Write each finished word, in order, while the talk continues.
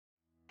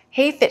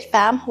Hey Fit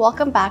Fam,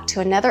 welcome back to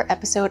another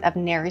episode of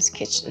Nary's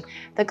Kitchen,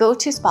 the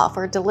go-to spot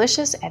for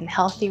delicious and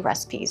healthy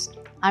recipes.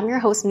 I'm your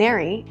host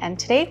Nary, and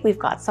today we've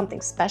got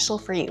something special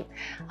for you,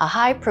 a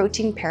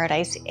high-protein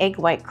paradise egg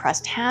white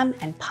crust ham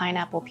and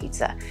pineapple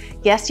pizza.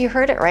 Yes, you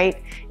heard it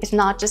right, it's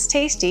not just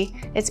tasty,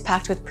 it's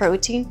packed with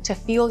protein to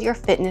fuel your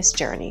fitness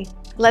journey.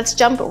 Let's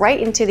jump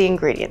right into the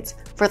ingredients.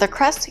 For the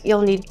crust,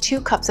 you'll need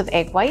 2 cups of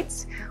egg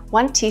whites,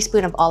 1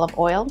 teaspoon of olive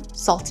oil,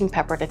 salt and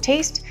pepper to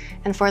taste,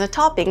 and for the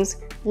toppings,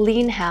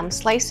 lean ham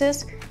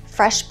slices,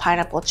 fresh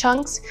pineapple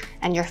chunks,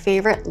 and your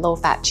favorite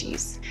low-fat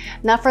cheese.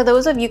 Now for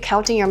those of you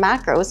counting your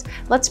macros,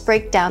 let's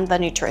break down the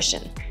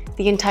nutrition.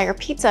 The entire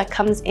pizza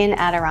comes in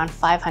at around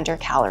 500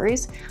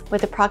 calories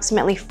with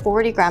approximately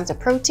 40 grams of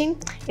protein.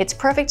 It's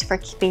perfect for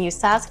keeping you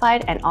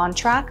satisfied and on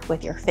track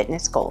with your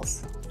fitness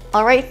goals.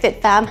 All right,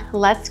 Fit Fam,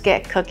 let's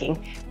get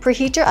cooking.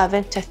 Preheat your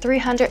oven to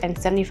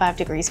 375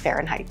 degrees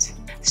Fahrenheit.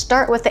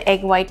 Start with the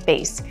egg white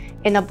base.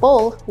 In a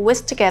bowl,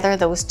 whisk together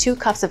those 2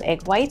 cups of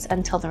egg whites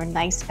until they're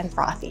nice and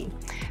frothy.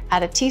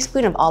 Add a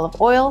teaspoon of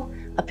olive oil,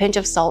 a pinch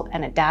of salt,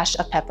 and a dash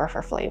of pepper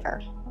for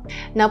flavor.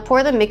 Now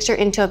pour the mixture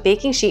into a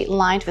baking sheet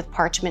lined with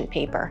parchment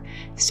paper.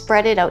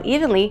 Spread it out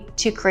evenly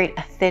to create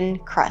a thin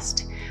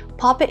crust.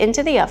 Pop it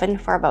into the oven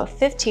for about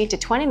 15 to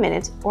 20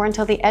 minutes or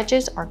until the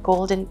edges are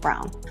golden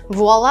brown.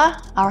 Voila!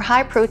 Our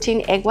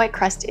high-protein egg white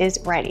crust is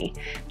ready.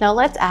 Now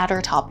let's add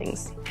our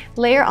toppings.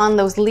 Layer on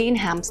those lean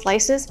ham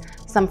slices,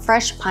 some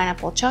fresh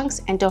pineapple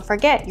chunks, and don't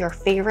forget your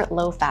favorite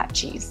low-fat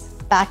cheese.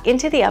 Back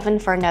into the oven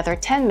for another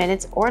 10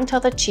 minutes or until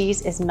the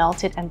cheese is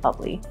melted and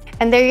bubbly.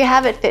 And there you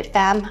have it, Fit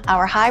Fam,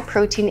 our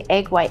high-protein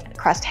egg white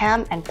crust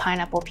ham and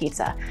pineapple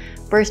pizza,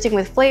 bursting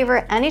with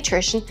flavor and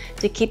nutrition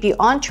to keep you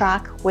on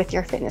track with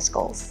your fitness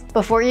goals.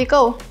 Before you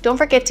go, don't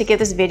forget to give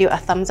this video a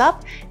thumbs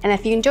up, and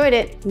if you enjoyed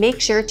it,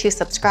 make sure to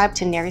subscribe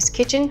to Nary's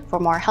Kitchen for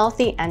more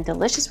healthy and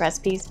delicious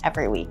recipes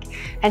every week.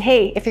 And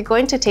hey, if you're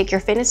going to take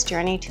your fitness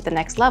journey to the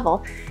next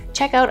level,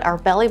 check out our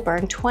Belly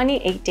Burn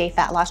 28-day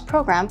fat loss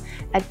program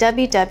at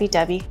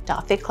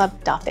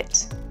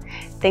www.fitclub.fit.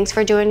 Thanks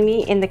for joining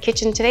me in the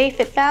kitchen today,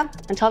 Fit Fam.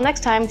 Until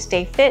next time,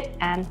 stay fit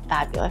and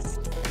fabulous.